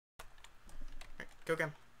Go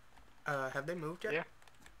again. Have they moved yet? Yeah.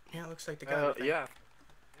 Yeah, it looks like they got everything. Yeah.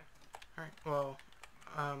 Alright, well,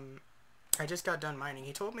 I just got done mining.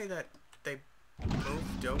 He told me that they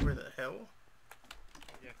moved over the hill.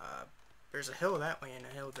 Yeah. There's a hill that way and a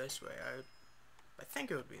hill this way. I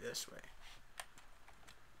think it would be this way.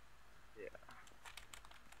 Yeah.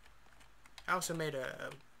 I also made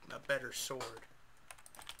a better sword.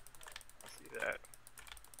 I see that.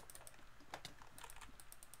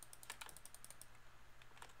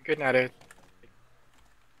 Good night, Ed.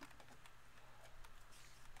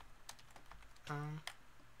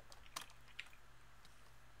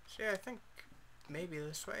 So yeah, I think maybe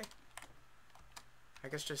this way. I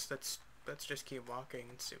guess let's just keep walking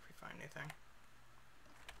and see if we find anything.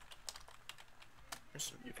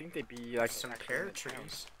 There's You think they'd be like some actually pear in the town?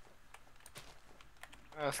 trees.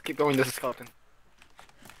 Let's keep going. This is skeleton.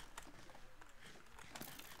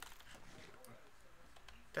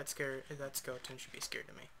 That skeleton should be scared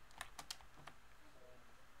of me.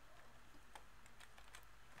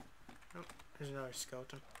 Oh, there's another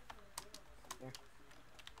skeleton. Yeah.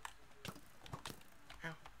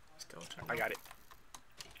 Ow, skeleton. I got it.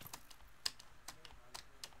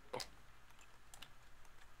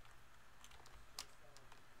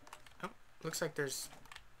 Oh, looks like there's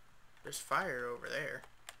fire over there.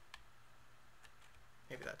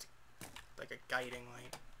 Maybe that's like a guiding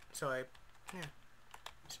light. So yeah.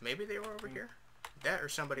 So maybe they were over here. That or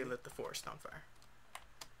somebody lit the forest on fire.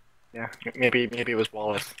 Yeah, maybe it was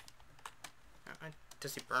Wallace.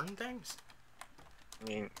 Does he burn things? I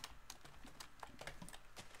mean,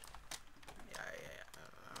 Yeah,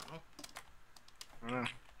 I don't know. I don't know.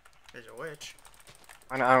 There's a witch.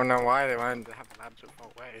 I don't know why they wanted to have the lab so far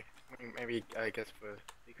away. I mean, maybe I guess for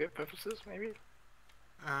secret purposes, maybe.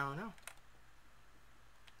 I don't know.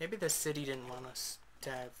 Maybe the city didn't want us to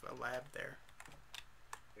have a lab there.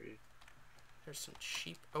 Maybe. There's some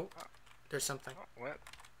sheep. Oh, there's something. Oh, what?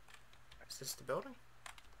 Is this the building?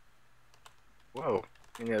 Whoa.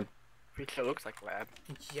 I mean, the creature looks like a lab.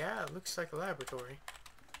 Yeah, it looks like a laboratory.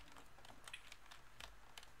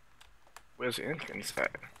 Where's the entrance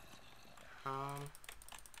at?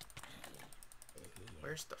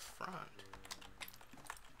 Where's the front?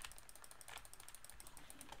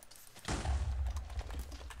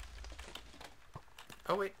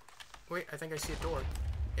 Oh, wait, I think I see a door.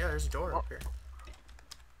 Yeah, there's a door up here.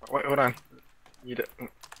 Wait, hold on. You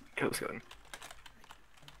kill this guy.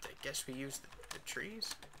 I guess we use the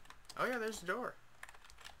trees? Oh yeah, there's a door.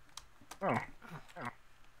 Oh.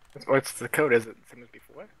 What's the code? Is it the same as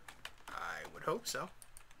before? I would hope so.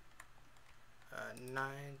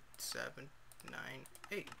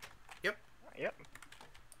 9798. Yep. Yep.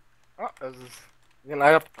 Oh, this is... You can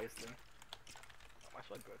light up the place then. Not much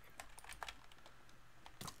like good.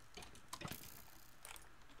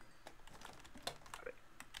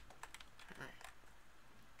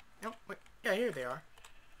 Nope, wait. Yeah, here they are.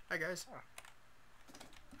 Hi, guys. Oh.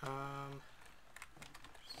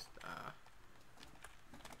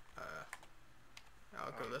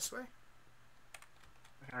 I'll go this way.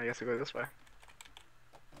 I guess we go this way.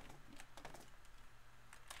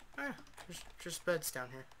 Oh, yeah, there's just beds down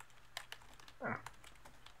here. Oh.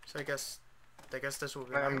 So I guess this will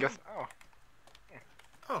be. I'm guessing. Oh. Yeah.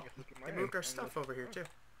 Oh, they moved our stuff over here too.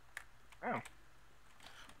 Oh.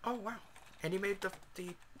 Oh wow! And he made the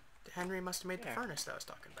Henry must have made the Yeah. furnace that I was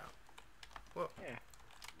talking about. Whoa. Yeah.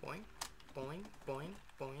 Boing, boing, boing,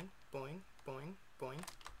 boing, boing, boing, boing.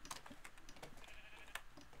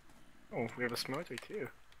 Oh, we have a smeltery too.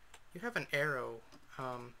 You have an arrow,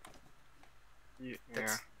 Yeah.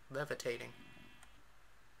 that's levitating.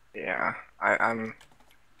 Yeah. I'm.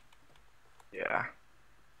 Yeah.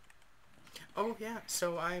 Oh yeah,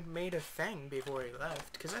 so I made a thing before he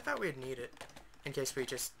left, because I thought we'd need it, in case we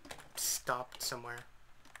just stopped somewhere.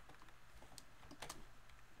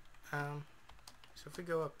 So if we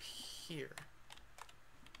go up here,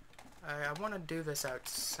 I want to do this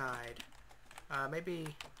outside.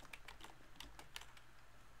 Maybe...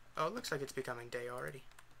 Oh, it looks like it's becoming day already.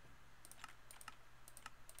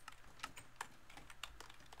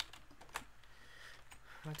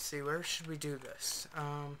 Let's see, where should we do this?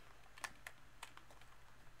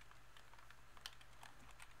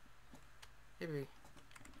 Maybe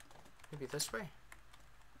this way?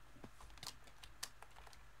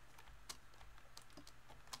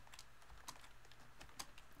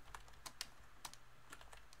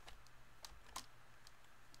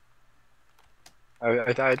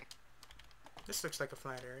 I died. This looks like a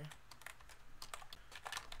flat area.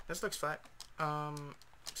 This looks flat.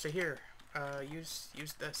 So here, use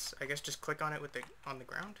this. I guess just click on it with on the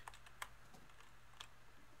ground.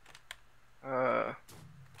 Oh.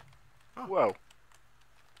 Oh. Whoa.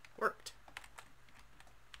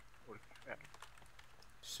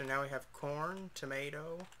 So now we have corn,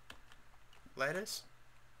 tomato, lettuce,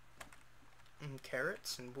 and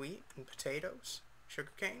carrots, and wheat, and potatoes,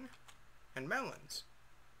 sugarcane, and melons.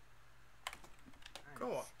 Nice.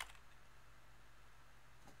 Cool.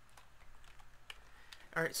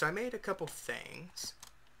 Alright, so I made a couple things.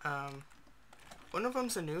 One of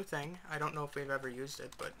them's a new thing. I don't know if we've ever used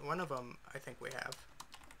it, but one of them I think we have.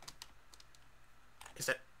 Is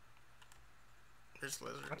it? There's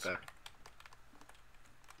lizards. What the?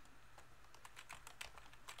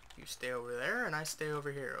 You stay over there, and I stay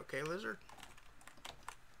over here, okay, lizard?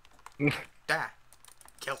 Die.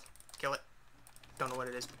 Kill. Kill it. Don't know what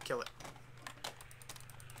it is, but kill it.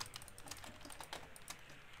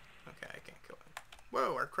 Okay, I can't kill it.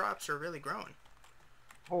 Whoa, our crops are really growing.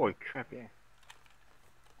 Holy crap, yeah.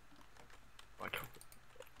 Like,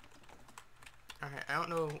 Alright, I don't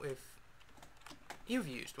know if you've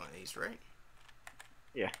used one of these, right?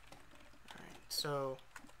 yeah. Alright, so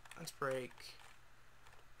let's break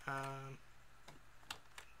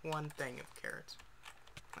one thing of carrots.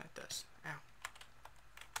 Like this. Ow.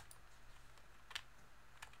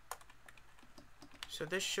 So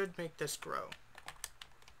this should make this grow.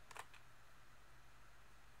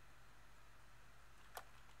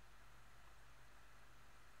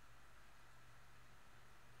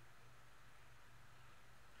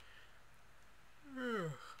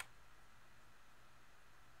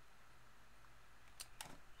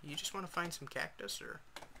 You just want to find some cactus, or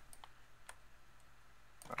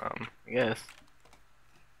Yes.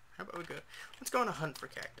 how about we go? Let's go on a hunt for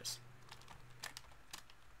cactus.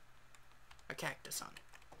 A cactus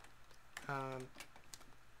hunt.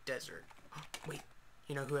 Desert. Wait,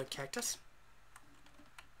 you know who had cactus?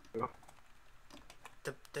 Who?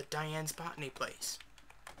 The Diane's botany place.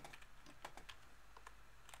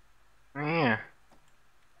 Oh, yeah.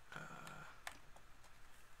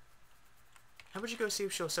 How about you go see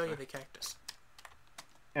if she'll sell you the cactus?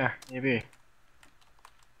 Yeah, maybe.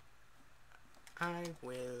 I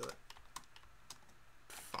will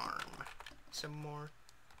farm some more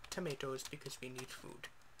tomatoes because we need food.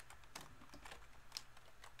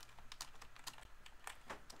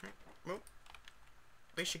 Right, well,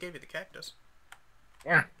 at least she gave you the cactus.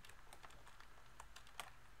 Yeah.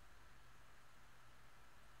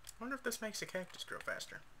 I wonder if this makes the cactus grow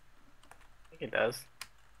faster. I think it does.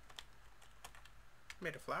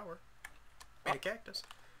 Made a flower. Made a cactus.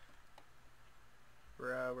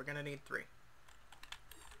 We're gonna need 3.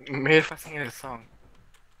 Maybe if I sing it a song.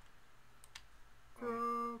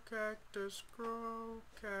 Grow cactus, grow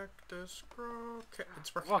cactus, grow cactus. It's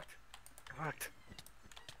It working. worked. It worked.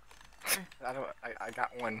 I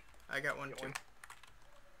got one. I got one Get too. one.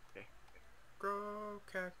 Okay. Grow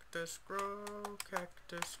cactus, grow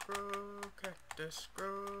cactus, grow cactus,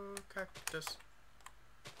 grow cactus.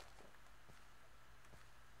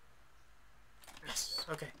 Yes.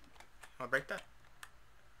 Okay. I'll break that.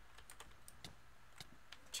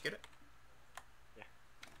 Did you get it? Yeah.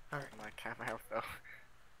 Alright. I'm like half a health though.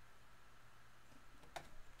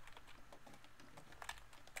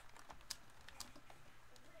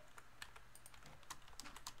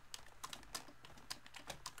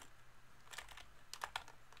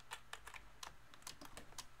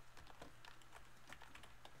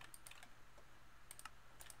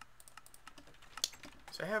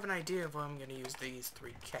 So I have an idea of what I'm going to use these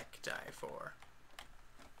 3 cacti for.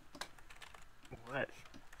 What?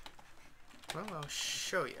 Well, I'll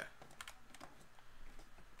show you.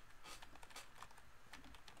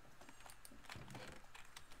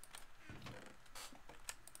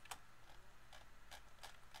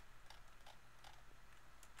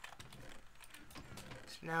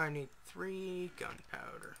 So now I need 3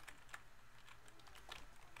 gunpowder.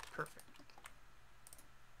 Perfect.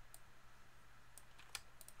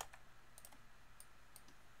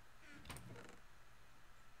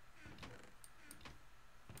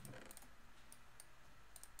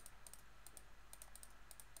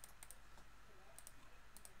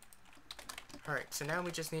 Alright, so now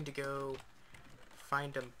we just need to go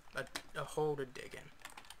find a hole to dig in.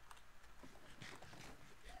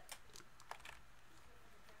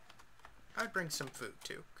 I'd bring some food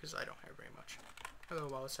too, because I don't have very much. Hello,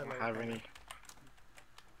 Wallace. I Hello. don't have Henry. any.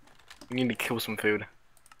 We need to kill some food.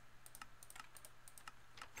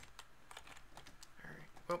 Alright,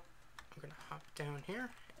 well, I'm gonna hop down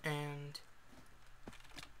here, and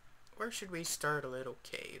where should we start a little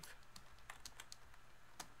cave?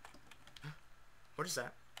 What is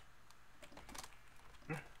that?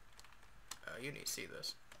 You need to see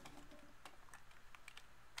this.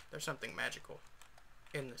 There's something magical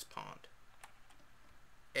in this pond.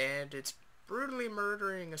 And it's brutally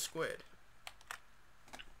murdering a squid.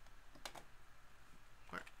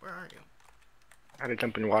 Where are you? I had to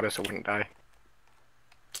jump in water so I wouldn't die.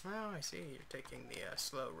 Oh, I see. You're taking the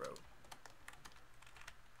slow road.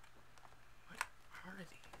 What are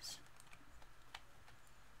these?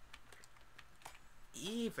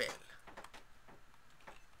 Evil.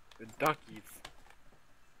 The duckies.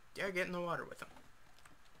 Yeah, get in the water with them.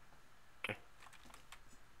 Okay.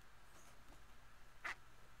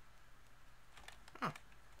 Huh.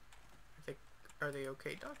 Are they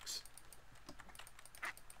okay ducks?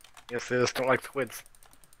 Yes, they just don't like squids.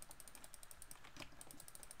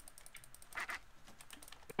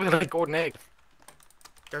 Oh, they like golden eggs.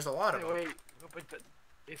 There's a lot of them. Wait, but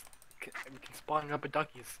we can spawn up a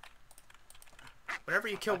duckies. Whenever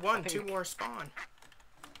you kill I one, think- 2 more spawn.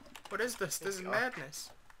 What is this? This is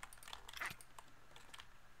madness.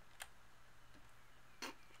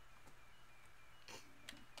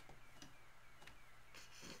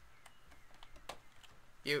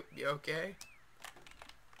 You okay?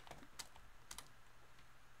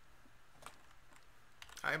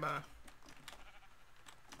 Hi, Ma.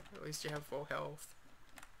 At least you have full health.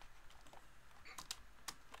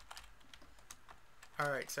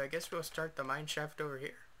 Alright, so I guess we'll start the mine shaft over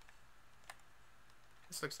here.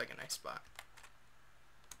 This looks like a nice spot.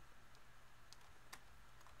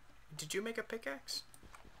 Did you make a pickaxe?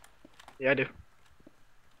 Yeah, I do.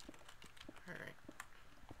 Alright.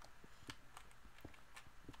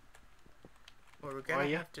 Well, we're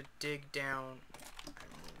gonna have to dig down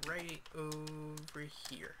right over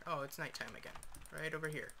here. Oh, it's nighttime again. Right over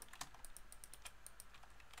here.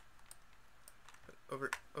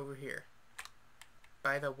 Over here.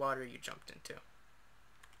 By the water you jumped into.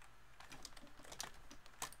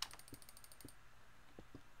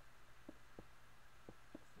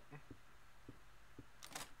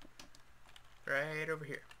 Right over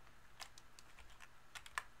here.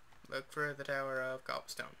 Look for the tower of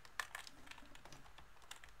cobblestone.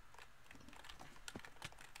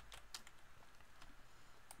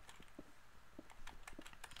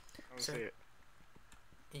 I don't see it.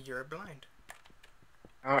 You're blind.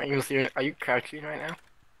 I don't even see it. Are you crouching right now?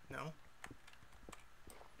 No?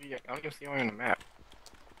 Yeah, I don't even see you on the map.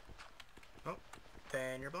 Oh,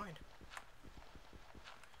 then you're blind.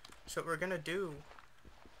 So what we're gonna do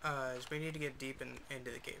is we need to get deep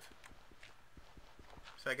into the cave.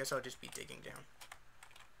 So I guess I'll just be digging down.